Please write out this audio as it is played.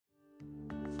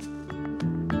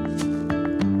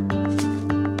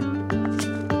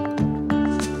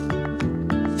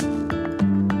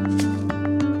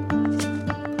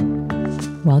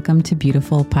Welcome to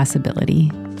Beautiful Possibility,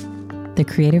 the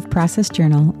creative process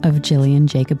journal of Jillian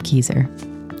Jacob Keyser.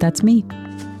 That's me.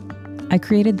 I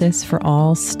created this for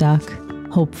all stuck,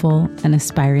 hopeful, and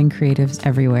aspiring creatives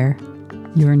everywhere.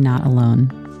 You're not alone.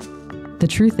 The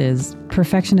truth is,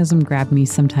 perfectionism grabbed me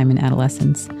sometime in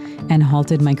adolescence and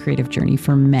halted my creative journey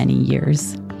for many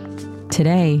years.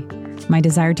 Today, my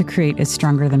desire to create is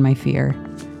stronger than my fear.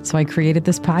 So I created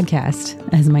this podcast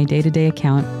as my day-to-day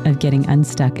account of getting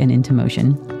unstuck and into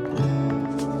motion.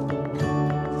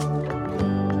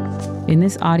 In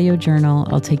this audio journal,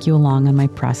 I'll take you along on my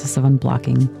process of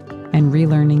unblocking and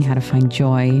relearning how to find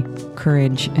joy,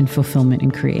 courage, and fulfillment in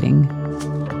creating.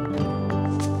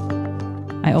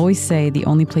 I always say the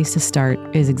only place to start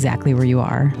is exactly where you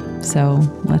are. So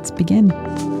let's begin.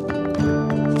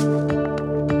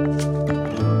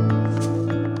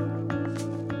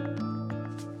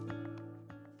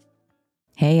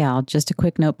 Hey, y'all, just a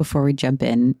quick note before we jump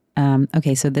in.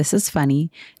 Okay, so this is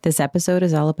funny. This episode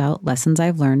is all about lessons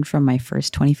I've learned from my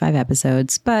first 25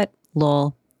 episodes, but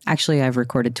lol, actually I've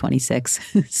recorded 26.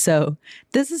 So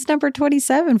this is number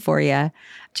 27 for you.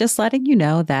 Just letting you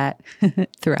know that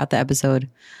throughout the episode,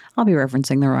 I'll be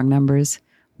referencing the wrong numbers,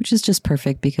 which is just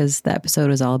perfect because the episode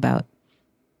is all about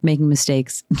making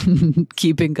mistakes,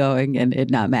 keeping going, and it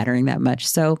not mattering that much.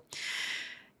 So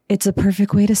it's a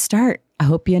perfect way to start. I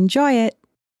hope you enjoy it.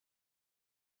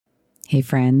 Hey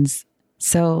friends,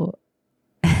 so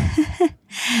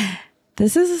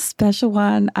this is a special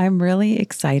one. I'm really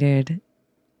excited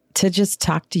to just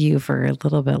talk to you for a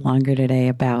little bit longer today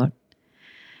about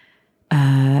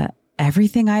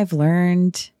everything I've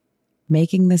learned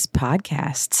making this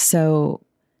podcast. So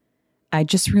I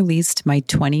just released my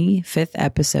 25th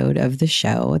episode of the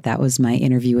show. That was my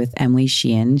interview with Emily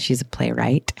Sheehan. She's a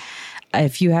playwright.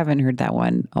 If you haven't heard that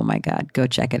one, oh my God, go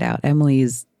check it out.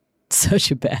 Emily's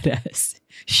such a badass.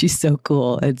 She's so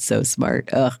cool and so smart.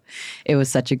 Ugh, it was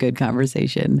such a good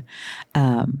conversation.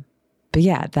 But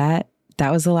yeah, that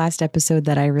was the last episode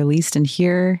that I released. And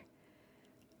here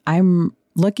I'm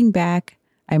looking back,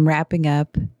 I'm wrapping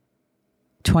up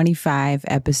 25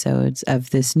 episodes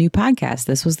of this new podcast.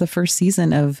 This was the first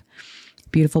season of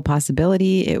Beautiful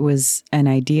Possibility. It was an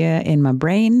idea in my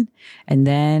brain. And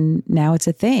then now it's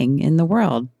a thing in the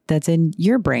world that's in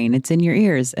your brain. It's in your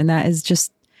ears. And that is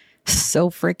just so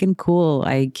freaking cool.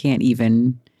 I can't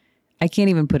even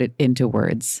put it into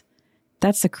words.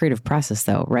 That's the creative process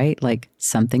though, right? Like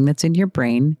something that's in your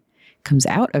brain comes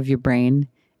out of your brain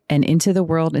and into the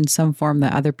world in some form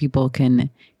that other people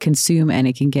can consume, and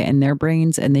it can get in their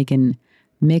brains and they can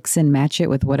mix and match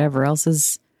it with whatever else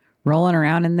is rolling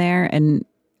around in there. And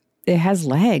it has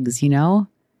legs, you know,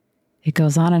 it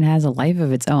goes on and has a life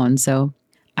of its own. So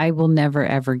I will never,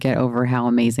 ever get over how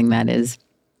amazing that is.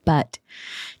 But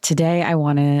today I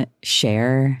want to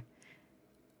share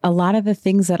a lot of the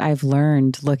things that I've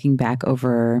learned looking back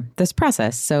over this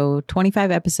process. So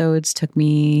 25 episodes took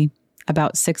me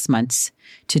about 6 months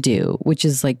to do, which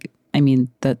is like, I mean,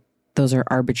 those are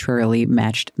arbitrarily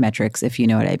matched metrics, if you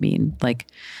know what I mean. Like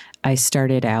I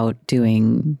started out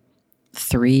doing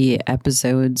 3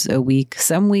 episodes a week,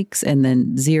 some weeks, and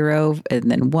then 0,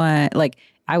 and then 1. Like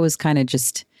I was kind of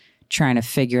just trying to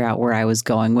figure out where I was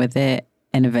going with it,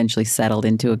 and eventually settled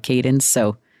into a cadence.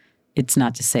 So it's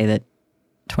not to say that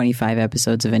 25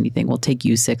 episodes of anything will take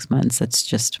you 6 months. That's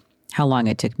just how long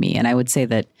it took me. And I would say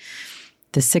that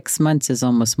the 6 months is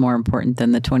almost more important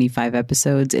than the 25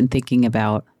 episodes in thinking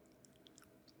about,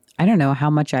 I don't know, how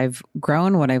much I've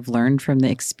grown, what I've learned from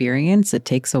the experience. It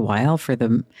takes a while for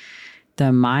the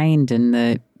mind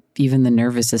and even the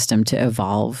nervous system to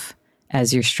evolve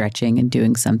as you're stretching and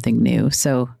doing something new.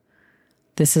 So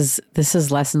this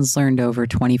is lessons learned over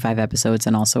 25 episodes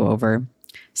and also over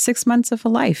 6 months of a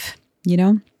life, you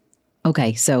know?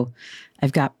 Okay, so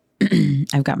I've got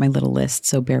my little list,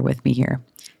 so bear with me here.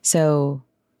 So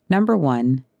number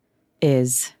 1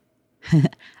 is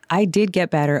I did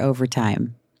get better over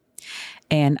time.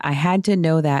 And I had to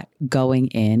know that going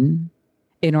in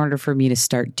order for me to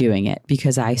start doing it,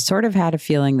 because I sort of had a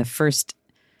feeling the first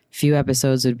few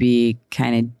episodes would be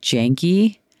kind of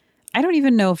janky. I don't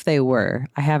even know if they were.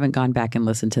 I haven't gone back and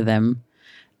listened to them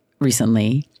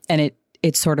recently. And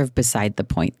it's sort of beside the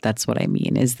point. That's what I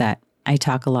mean, is that I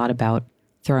talk a lot about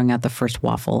throwing out the first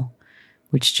waffle,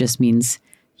 which just means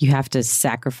you have to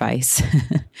sacrifice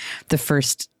the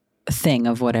first thing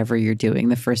of whatever you're doing,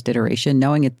 the first iteration,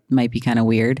 knowing it might be kind of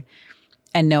weird.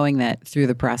 And knowing that through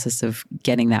the process of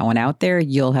getting that one out there,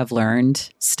 you'll have learned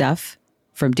stuff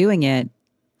from doing it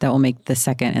that will make the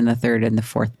second and the third and the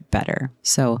fourth better.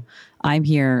 So I'm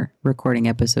here recording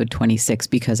episode 26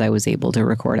 because I was able to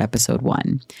record episode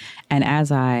 1. And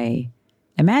as I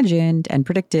imagined and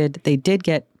predicted, they did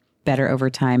get better over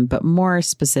time, but more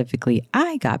specifically,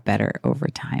 I got better over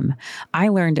time. I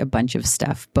learned a bunch of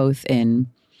stuff, both in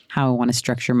how I want to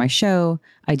structure my show.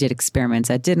 I did experiments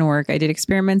that didn't work. I did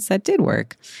experiments that did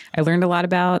work. I learned a lot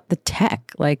about the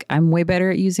tech. Like, I'm way better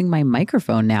at using my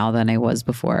microphone now than I was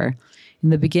before. In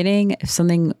the beginning, if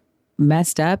something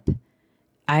messed up,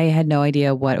 I had no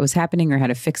idea what was happening or how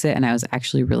to fix it. And I was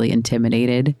actually really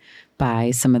intimidated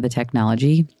by some of the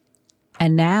technology.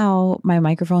 And now my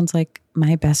microphone's like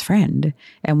my best friend.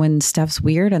 And when stuff's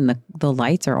weird and the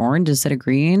lights are orange instead of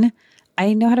green,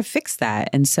 I know how to fix that.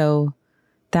 And so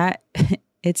that,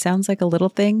 it sounds like a little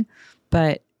thing,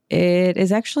 but it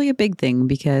is actually a big thing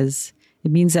because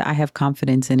it means that I have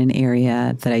confidence in an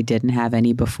area that I didn't have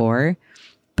any before.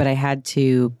 But I had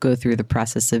to go through the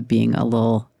process of being a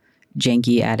little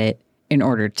janky at it in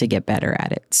order to get better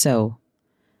at it. So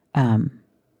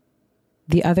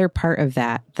the other part of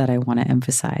that I want to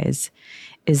emphasize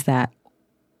is that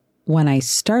when I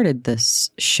started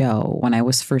this show, when I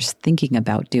was first thinking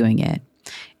about doing it,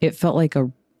 it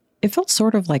felt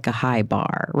sort of like a high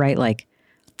bar, right? Like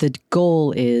the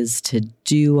goal is to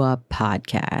do a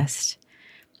podcast.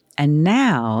 And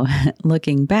now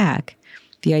looking back,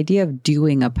 the idea of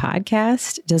doing a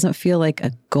podcast doesn't feel like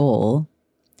a goal.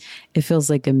 It feels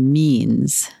like a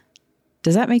means.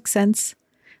 Does that make sense?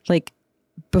 Like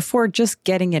before, just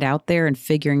getting it out there and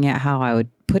figuring out how I would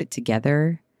put it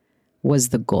together was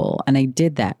the goal. And I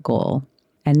did that goal.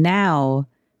 And now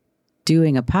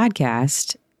doing a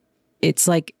podcast, it's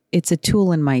like it's a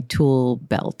tool in my tool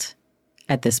belt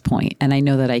at this point. And I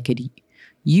know that I could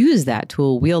use that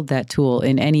tool, wield that tool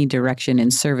in any direction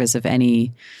in service of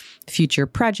any future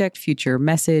project, future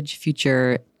message,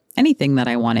 future anything that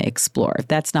I want to explore.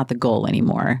 That's not the goal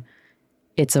anymore.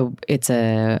 It's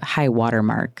a high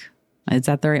watermark. Is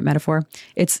that the right metaphor?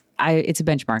 It's a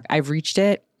benchmark. I've reached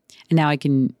it and now I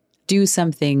can do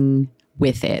something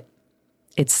with it.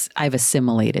 I've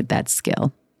assimilated that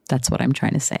skill. That's what I'm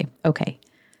trying to say. Okay.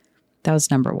 That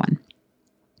was number one.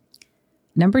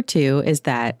 Number two is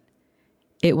that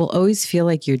it will always feel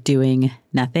like you're doing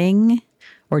nothing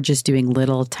or just doing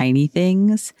little tiny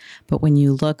things. But when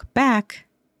you look back,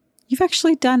 you've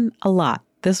actually done a lot.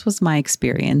 This was my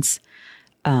experience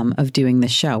of doing the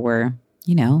show where,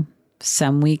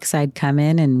 some weeks I'd come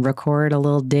in and record a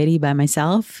little ditty by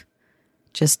myself,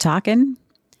 just talking.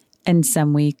 And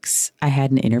some weeks I had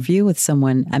an interview with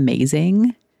someone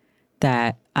amazing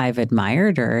that I've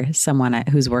admired or someone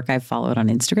whose work I've followed on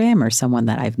Instagram or someone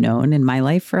that I've known in my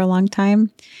life for a long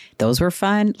time. Those were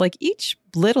fun. Like each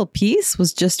little piece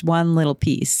was just one little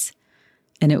piece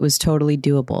and it was totally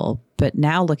doable. But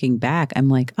now looking back, I'm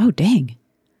like, oh, dang,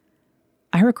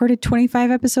 I recorded 25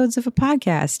 episodes of a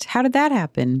podcast. How did that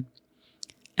happen?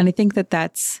 And I think that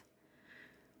that's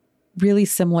really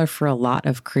similar for a lot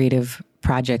of creative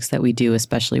projects that we do,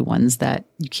 especially ones that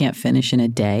you can't finish in a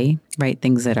day, right?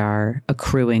 Things that are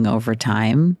accruing over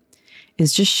time,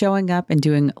 is just showing up and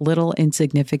doing little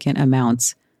insignificant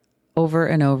amounts over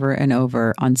and over and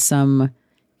over on some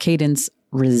cadence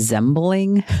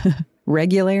resembling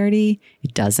regularity.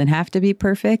 It doesn't have to be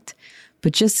perfect,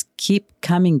 but just keep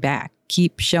coming back,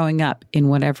 keep showing up in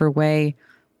whatever way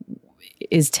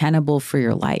is tenable for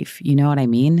your life. You know what I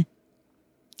mean?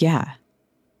 Yeah.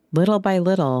 Little by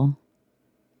little,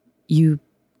 you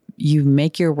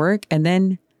make your work. And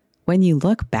then when you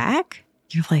look back,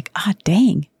 you're like,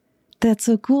 dang, that's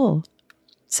so cool.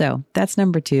 So that's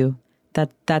number two.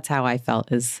 That's how I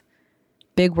felt is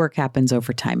big work happens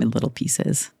over time in little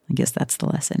pieces. I guess that's the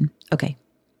lesson. Okay.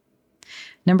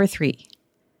 Number three,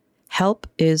 help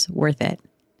is worth it.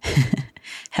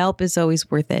 Help is always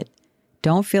worth it.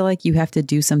 Don't feel like you have to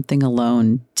do something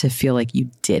alone to feel like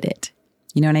you did it.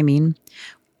 You know what I mean?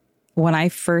 When I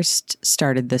first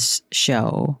started this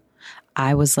show,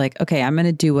 I was like, okay, I'm going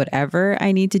to do whatever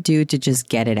I need to do to just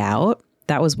get it out.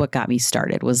 That was what got me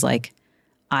started, was like,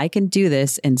 I can do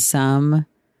this in some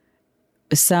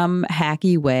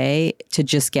hacky way to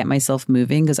just get myself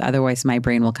moving, because otherwise my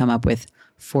brain will come up with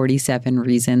 47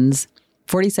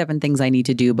 things I need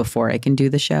to do before I can do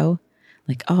the show.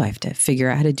 Like, I have to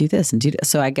figure out how to do this and do this.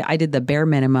 So I did the bare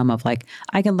minimum of like,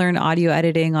 I can learn audio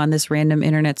editing on this random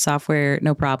internet software.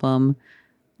 No problem.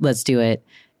 Let's do it.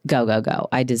 Go, go, go.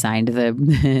 I designed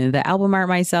the album art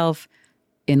myself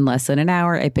in less than an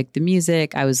hour. I picked the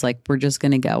music. I was like, we're just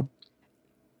going to go.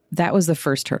 That was the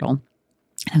first hurdle.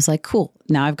 I was like, cool.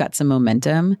 Now I've got some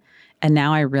momentum. And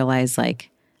now I realize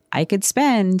like I could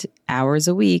spend hours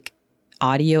a week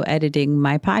audio editing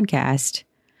my podcast,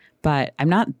 but I'm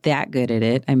not that good at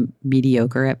it. I'm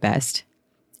mediocre at best.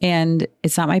 And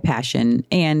it's not my passion.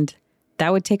 And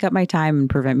that would take up my time and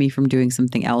prevent me from doing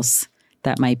something else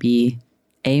that might be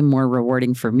more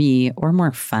rewarding for me or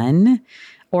more fun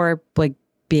or like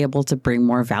be able to bring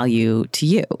more value to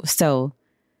you. So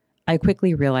I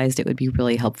quickly realized it would be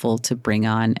really helpful to bring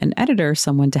on an editor,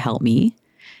 someone to help me.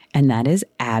 And that is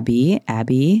Abby.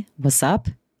 Abby, what's up?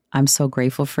 I'm so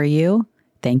grateful for you.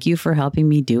 Thank you for helping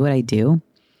me do what I do.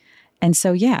 And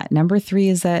so, yeah, number 3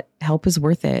 is that help is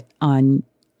worth it on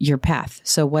your path.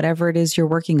 So whatever it is you're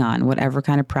working on, whatever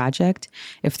kind of project,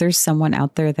 if there's someone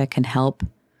out there that can help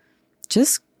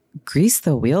just grease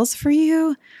the wheels for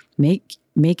you, make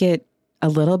it a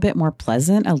little bit more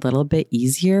pleasant, a little bit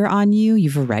easier on you.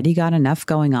 You've already got enough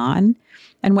going on.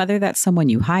 And whether that's someone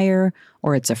you hire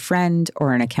or it's a friend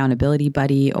or an accountability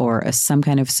buddy or some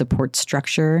kind of support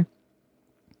structure,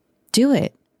 do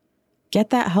it.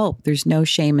 Get that help. There's no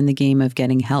shame in the game of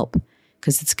getting help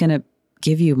because it's going to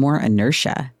give you more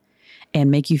inertia and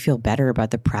make you feel better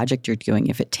about the project you're doing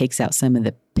if it takes out some of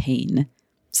the pain.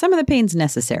 Some of the pain's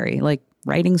necessary. Like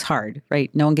writing's hard,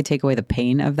 right? No one could take away the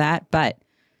pain of that. But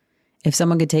if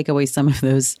someone could take away some of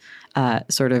those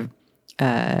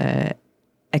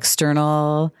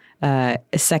external,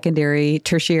 secondary,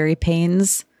 tertiary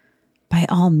pains, by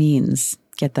all means,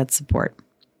 get that support.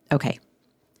 Okay.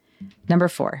 Number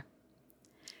 4,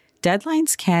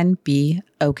 deadlines can be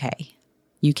okay.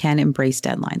 You can embrace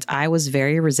deadlines. I was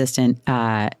very resistant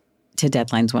to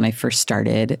deadlines when I first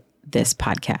started this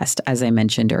podcast. As I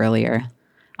mentioned earlier,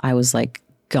 I was like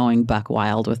going buck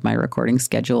wild with my recording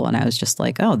schedule. And I was just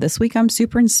like, oh, this week I'm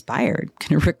super inspired.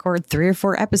 Going to record 3 or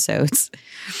 4 episodes.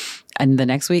 And the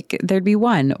next week there'd be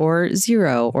 1 or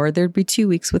 0, or there'd be 2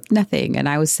 weeks with nothing. And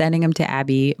I was sending them to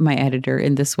Abby, my editor,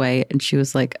 in this way. And she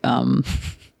was like,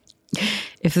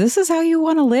 if this is how you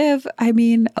want to live, I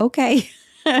mean, okay.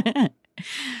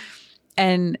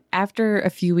 And after a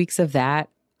few weeks of that,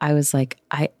 I was like,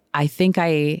 I think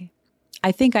I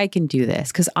can do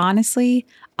this. Because honestly,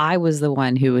 I was the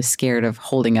one who was scared of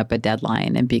holding up a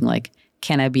deadline and being like,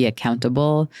 can I be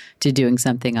accountable to doing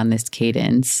something on this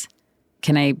cadence?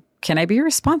 Can I be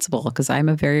responsible? Because I'm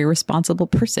a very responsible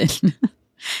person.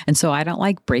 And so I don't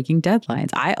like breaking deadlines.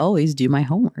 I always do my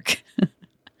homework.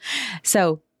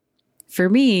 So for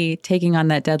me, taking on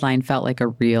that deadline felt like a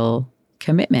real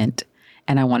commitment.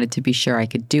 And I wanted to be sure I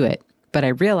could do it. But I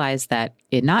realized that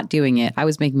in not doing it, I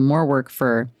was making more work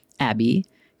for Abby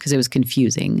because it was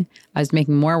confusing. I was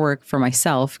making more work for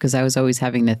myself because I was always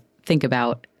having to think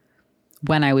about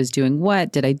when I was doing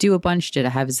what. Did I do a bunch?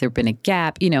 Has there been a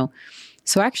gap?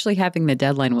 So actually having the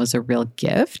deadline was a real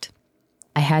gift.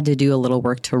 I had to do a little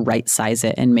work to right size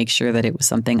it and make sure that it was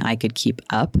something I could keep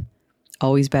up.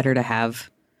 Always better to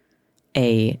have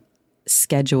a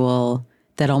schedule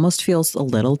that almost feels a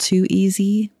little too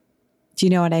easy. Do you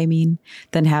know what I mean?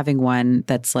 Than having one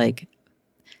that's like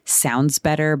sounds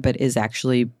better, but is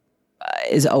actually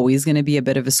is always going to be a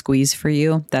bit of a squeeze for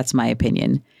you. That's my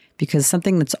opinion. Because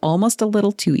something that's almost a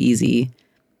little too easy,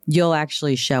 you'll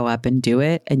actually show up and do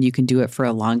it. And you can do it for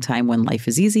a long time when life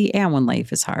is easy and when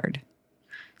life is hard.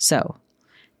 So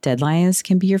deadlines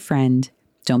can be your friend.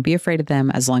 Don't be afraid of them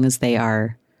as long as they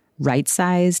are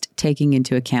right-sized, taking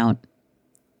into account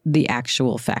the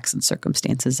actual facts and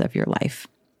circumstances of your life.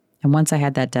 And once I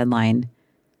had that deadline,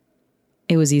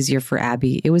 it was easier for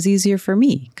Abby. It was easier for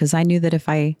me because I knew that if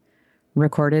I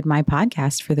recorded my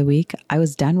podcast for the week, I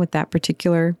was done with that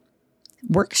particular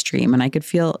work stream and I could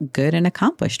feel good and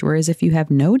accomplished. Whereas if you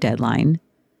have no deadline,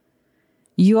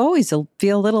 you always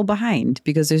feel a little behind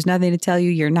because there's nothing to tell you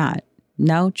you're not.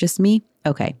 No, just me?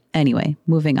 Okay. Anyway,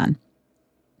 moving on.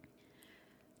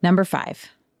 Number 5,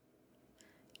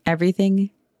 everything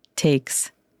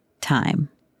takes time.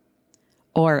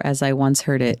 Or as I once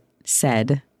heard it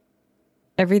said,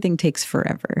 everything takes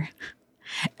forever.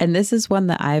 And this is one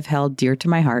that I've held dear to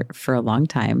my heart for a long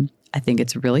time. I think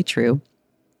it's really true.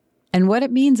 And what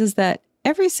it means is that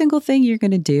every single thing you're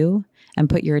going to do and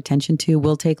put your attention to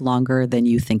will take longer than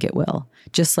you think it will.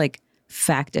 Just like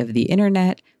fact of the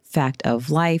internet, fact of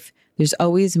life, there's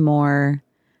always more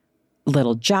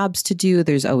little jobs to do.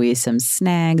 There's always some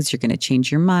snags. You're going to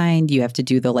change your mind. You have to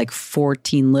do the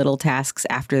 14 little tasks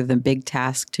after the big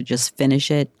task to just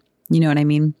finish it. You know what I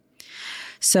mean?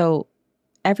 So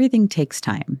everything takes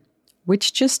time,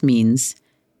 which just means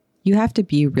you have to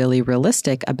be really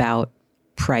realistic about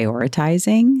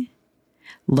prioritizing,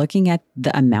 looking at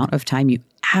the amount of time you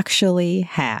actually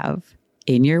have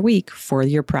in your week for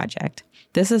your project.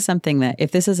 This is something that,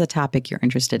 if this is a topic you're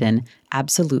interested in,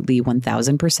 absolutely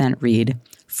 1000% read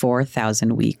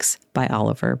 4,000 Weeks by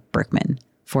Oliver Burkeman.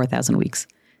 4,000 Weeks.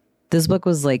 This book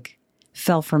was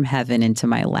fell from heaven into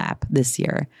my lap this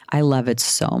year. I love it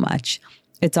so much.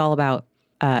 It's all about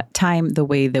time, the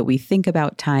way that we think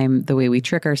about time, the way we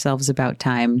trick ourselves about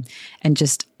time, and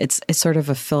just it's sort of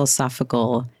a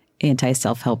philosophical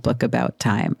anti-self-help book about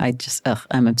time.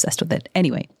 I'm obsessed with it.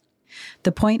 Anyway,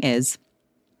 the point is,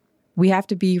 we have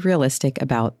to be realistic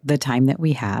about the time that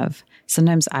we have.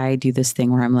 Sometimes I do this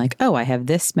thing where I'm like, oh, I have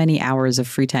this many hours of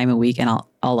free time a week, and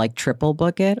I'll like triple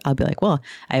book it. I'll be like, well,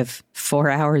 I have 4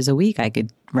 hours a week. I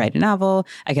could write a novel.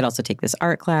 I could also take this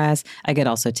art class. I could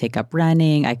also take up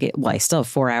running. I still have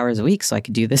 4 hours a week, so I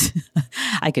could do this.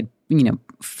 I could,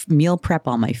 meal prep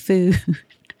all my food.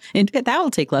 And that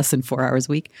will take less than 4 hours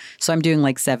a week. So I'm doing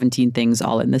like 17 things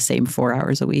all in the same 4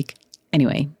 hours a week.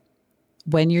 Anyway,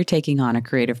 when you're taking on a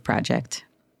creative project,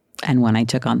 and when I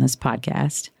took on this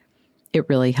podcast, it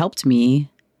really helped me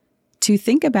to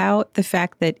think about the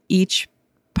fact that each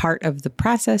part of the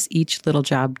process, each little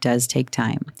job does take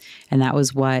time. And that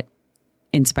was what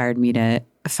inspired me to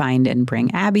find and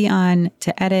bring Abby on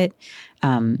to edit.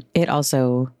 It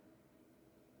also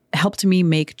helped me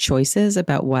make choices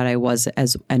about what I was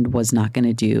and was not going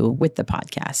to do with the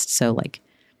podcast. So like,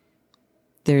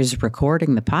 there's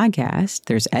recording the podcast,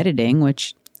 there's editing,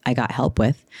 which I got help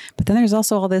with, but then there's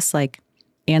also all this like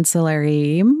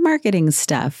ancillary marketing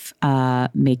stuff,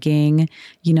 making,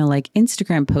 like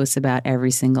Instagram posts about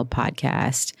every single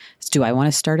podcast. Do I want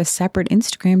to start a separate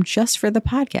Instagram just for the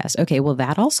podcast? Okay, well,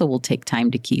 that also will take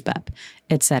time to keep up,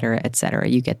 et cetera, et cetera.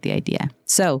 You get the idea.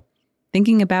 So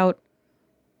thinking about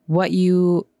what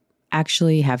you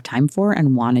actually have time for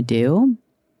and want to do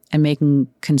and making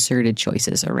concerted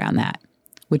choices around that.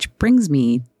 Which brings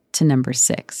me to number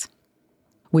 6,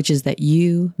 which is that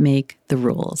you make the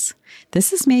rules.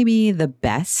 This is maybe the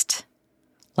best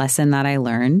lesson that I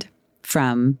learned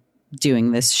from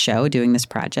doing this show, doing this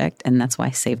project, and that's why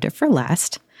I saved it for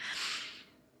last.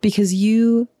 Because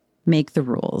you make the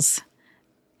rules.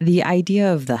 The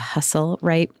idea of the hustle,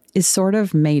 right, is sort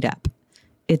of made up.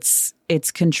 It's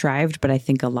contrived, but I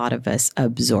think a lot of us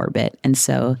absorb it. And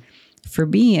so for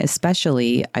me,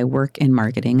 especially, I work in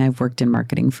marketing. I've worked in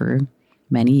marketing for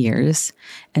many years.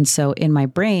 And so in my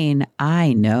brain,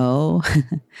 I know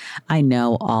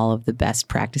all of the best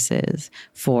practices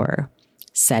for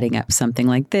setting up something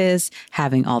like this,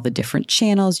 having all the different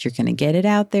channels. You're going to get it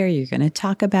out there. You're going to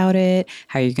talk about it,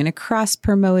 how you're going to cross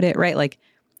promote it, right? Like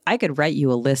I could write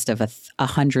you a list of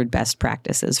 100 best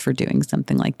practices for doing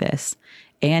something like this.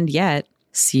 And yet,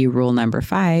 see rule number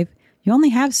 5, you only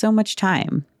have so much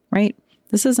time. Right?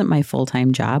 This isn't my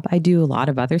full-time job. I do a lot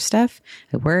of other stuff.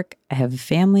 I work. I have a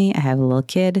family. I have a little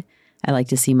kid. I like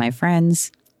to see my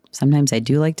friends. Sometimes I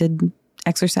do like to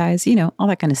exercise, all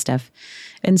that kind of stuff.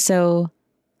 And so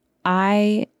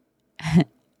I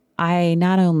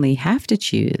not only have to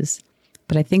choose,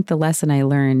 but I think the lesson I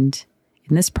learned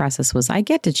in this process was I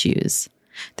get to choose.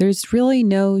 There's really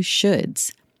no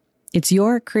shoulds. It's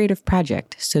your creative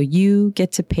project, so you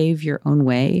get to pave your own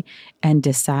way and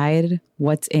decide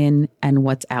what's in and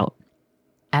what's out.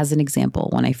 As an example,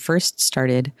 when I first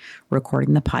started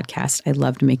recording the podcast, I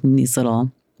loved making these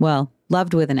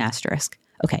loved with an asterisk.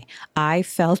 Okay, I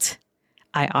felt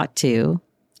I ought to,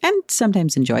 and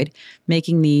sometimes enjoyed,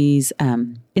 making these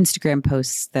Instagram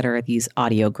posts that are these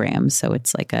audiograms. So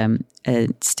it's like a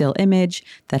still image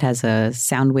that has a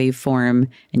sound wave form,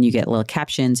 and you get little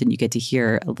captions and you get to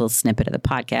hear a little snippet of the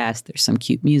podcast. There's some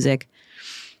cute music.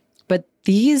 But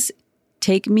these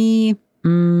take me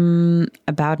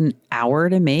about an hour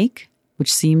to make,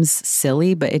 which seems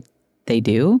silly, but they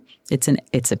do.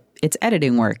 It's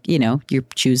editing work. You're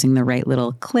choosing the right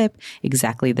little clip,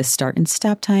 exactly the start and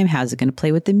stop time. How's it going to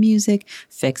play with the music,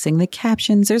 fixing the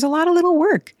captions. There's a lot of little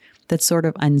work that's sort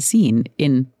of unseen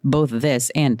in both this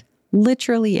and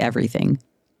literally everything.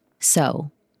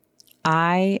 So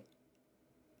I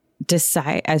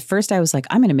decide, at first I was like,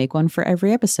 I'm going to make one for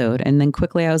every episode. And then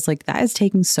quickly I was like, that is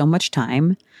taking so much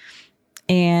time.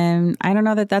 And I don't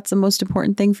know that that's the most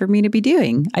important thing for me to be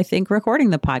doing. I think recording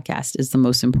the podcast is the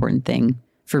most important thing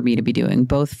for me to be doing,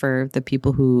 both for the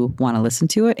people who want to listen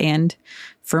to it and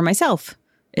for myself.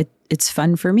 It's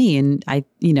fun for me. And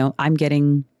I'm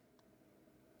getting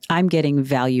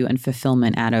value and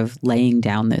fulfillment out of laying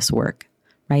down this work,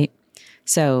 right?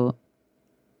 So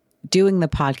doing the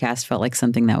podcast felt like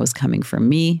something that was coming from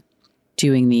me.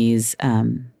 Doing these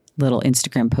little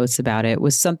Instagram posts about it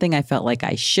was something I felt like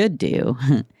I should do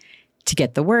to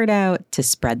get the word out, to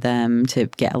spread them, to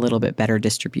get a little bit better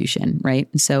distribution, right?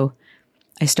 And so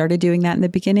I started doing that in the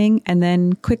beginning and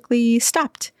then quickly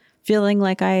stopped, feeling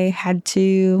like I had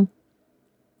to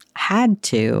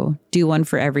do one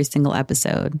for every single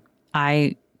episode.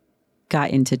 I got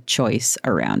into choice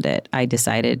around it. I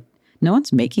decided no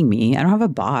one's making me. I don't have a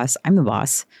boss. I'm the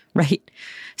boss, right?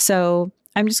 So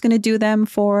I'm just going to do them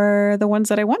for the ones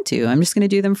that I want to. I'm just going to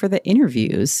do them for the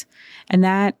interviews. And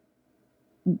that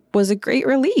was a great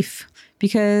relief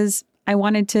because I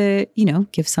wanted to,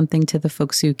 give something to the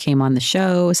folks who came on the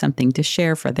show, something to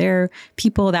share for their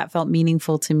people that felt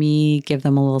meaningful to me, give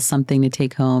them a little something to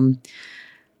take home.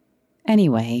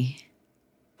 Anyway,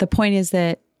 the point is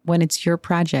that when it's your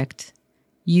project,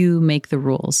 you make the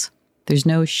rules. There's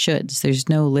no shoulds. There's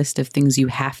no list of things you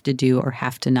have to do or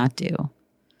have to not do.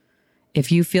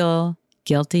 If you feel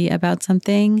guilty about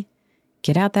something,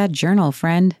 get out that journal,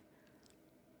 friend.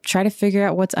 Try to figure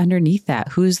out what's underneath that.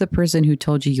 Who's the person who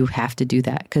told you have to do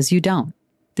that? Because you don't.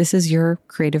 This is your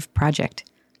creative project.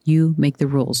 You make the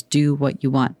rules. Do what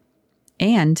you want.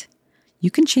 And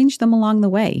you can change them along the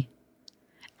way.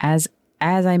 As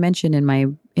I mentioned in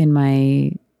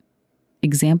my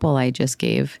example I just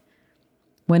gave,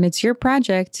 when it's your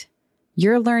project,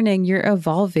 you're learning, you're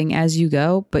evolving as you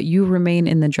go, but you remain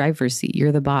in the driver's seat.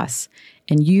 You're the boss.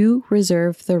 And you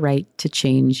reserve the right to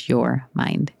change your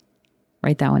mind.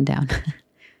 Write that one down.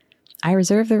 I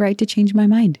reserve the right to change my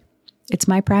mind. It's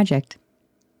my project.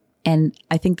 And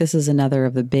I think this is another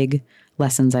of the big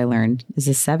lessons I learned. Is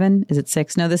this 7? Is it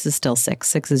 6? No, this is still 6.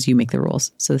 6 is you make the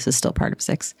rules. So this is still part of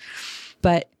 6.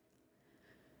 But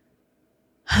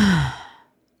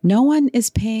no one is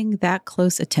paying that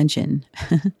close attention.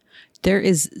 There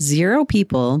is 0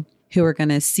 people who are going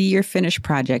to see your finished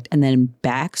project and then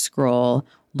back scroll,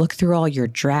 look through all your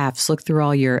drafts, look through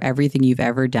all your everything you've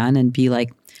ever done and be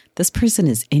like, this person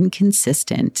is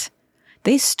inconsistent.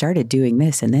 They started doing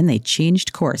this and then they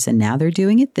changed course and now they're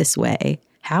doing it this way.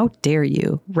 How dare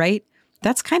you, right?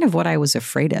 That's kind of what I was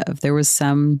afraid of. There was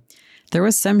some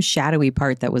shadowy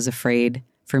part that was afraid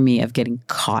for me of getting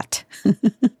caught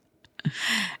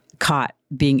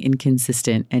being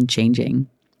inconsistent and changing.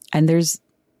 And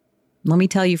let me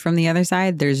tell you from the other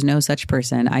side, there's no such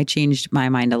person. I changed my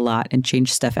mind a lot and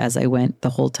changed stuff as I went the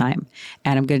whole time.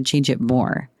 And I'm going to change it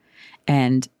more.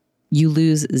 And you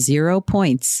lose 0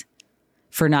 points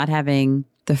for not having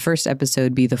the first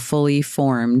episode be the fully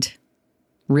formed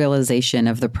realization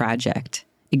of the project,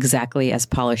 exactly as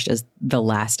polished as the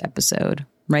last episode,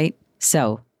 right?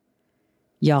 So,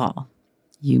 y'all,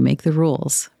 you make the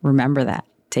rules. Remember that.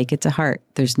 Take it to heart.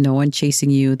 There's no one chasing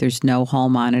you. There's no hall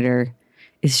monitor.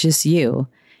 It's just you.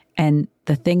 And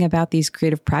the thing about these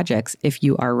creative projects, if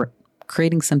you are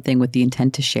creating something with the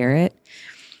intent to share it,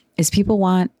 is people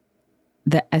want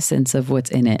the essence of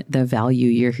what's in it, the value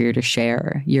you're here to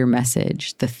share, your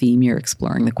message, the theme you're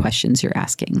exploring, the questions you're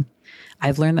asking.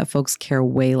 I've learned that folks care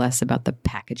way less about the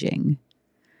packaging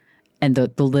and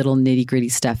the little nitty gritty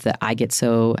stuff that I get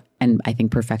so, and I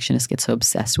think perfectionists get so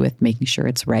obsessed with, making sure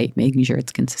it's right, making sure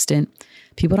it's consistent.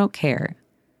 People don't care.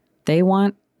 They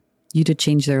want you to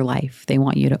change their life. They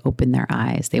want you to open their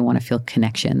eyes. They want to feel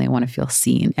connection. They want to feel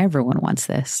seen. Everyone wants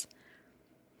this.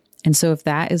 And so if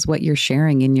that is what you're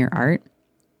sharing in your art,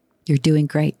 you're doing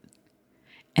great.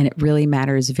 And it really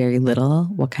matters very little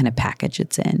what kind of package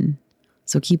it's in.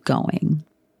 So keep going.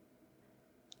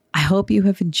 I hope you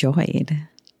have enjoyed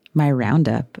my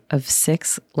roundup of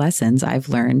 6 lessons I've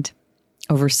learned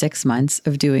over 6 months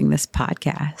of doing this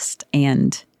podcast.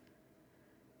 And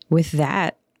with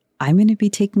that, I'm going to be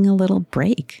taking a little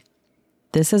break.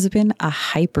 This has been a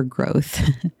hyper growth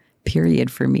period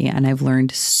for me. And I've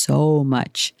learned so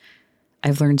much.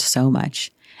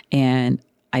 And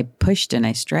I pushed and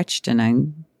I stretched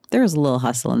and there was a little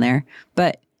hustle in there,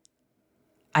 but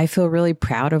I feel really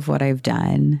proud of what I've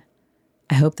done.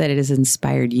 I hope that it has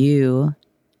inspired you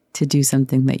to do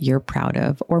something that you're proud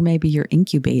of, or maybe you're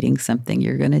incubating something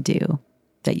you're going to do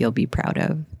that you'll be proud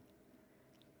of.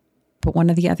 But one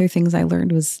of the other things I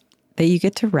learned was that you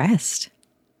get to rest.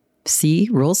 See,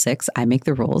 rule 6, I make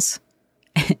the rules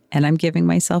and I'm giving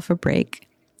myself a break.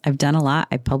 I've done a lot.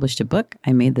 I published a book.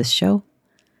 I made this show.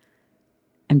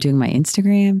 I'm doing my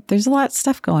Instagram. There's a lot of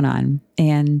stuff going on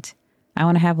and I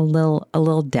want to have a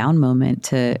little down moment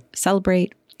to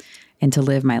celebrate and to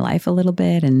live my life a little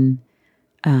bit and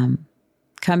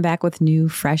come back with new,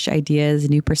 fresh ideas,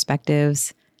 new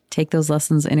perspectives, take those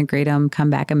lessons, integrate them, come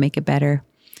back and make it better.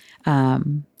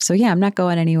 So yeah, I'm not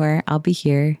going anywhere. I'll be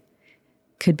here.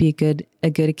 Could be a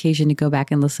good occasion to go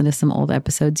back and listen to some old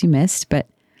episodes you missed, but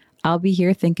I'll be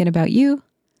here thinking about you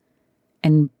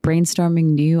and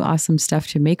brainstorming new awesome stuff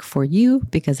to make for you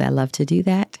because I love to do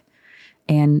that.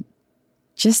 And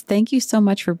just thank you so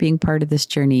much for being part of this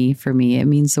journey for me. It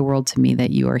means the world to me that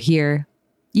you are here,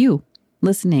 you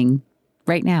listening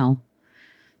right now.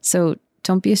 So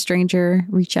don't be a stranger.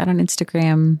 Reach out on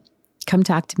Instagram. Come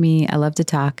talk to me. I love to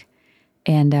talk.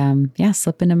 And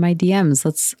slip into my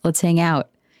DMs. Let's hang out.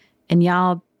 And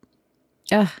y'all,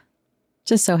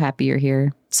 Just so happy you're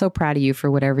here. So proud of you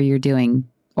for whatever you're doing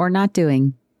or not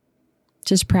doing.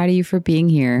 Just proud of you for being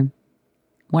here.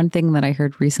 One thing that I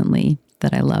heard recently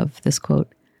that I love, this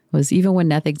quote, was even when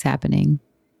nothing's happening,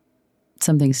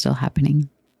 something's still happening.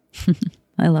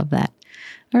 I love that.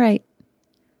 All right.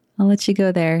 I'll let you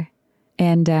go there.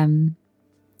 And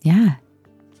yeah,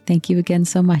 thank you again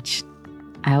so much.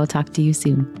 I will talk to you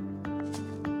soon.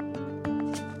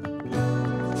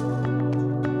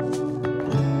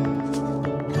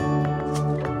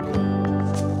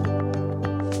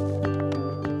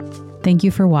 Thank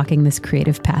you for walking this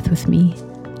creative path with me.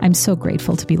 I'm so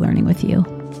grateful to be learning with you.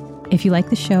 If you like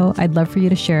the show, I'd love for you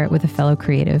to share it with a fellow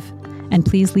creative. And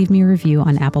please leave me a review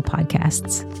on Apple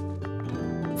Podcasts.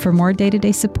 For more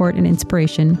day-to-day support and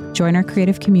inspiration, join our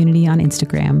creative community on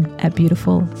Instagram at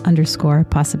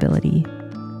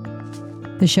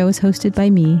beautiful_possibility. The show is hosted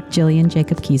by me, Jillian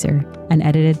Jacob Keyser, and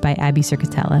edited by Abby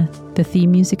Circatella. The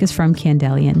theme music is from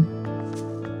Candelian.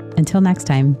 Until next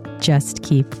time, just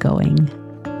keep going.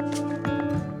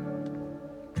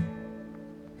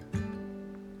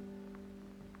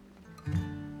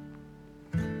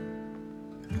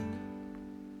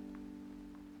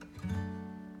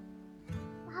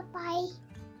 Bye.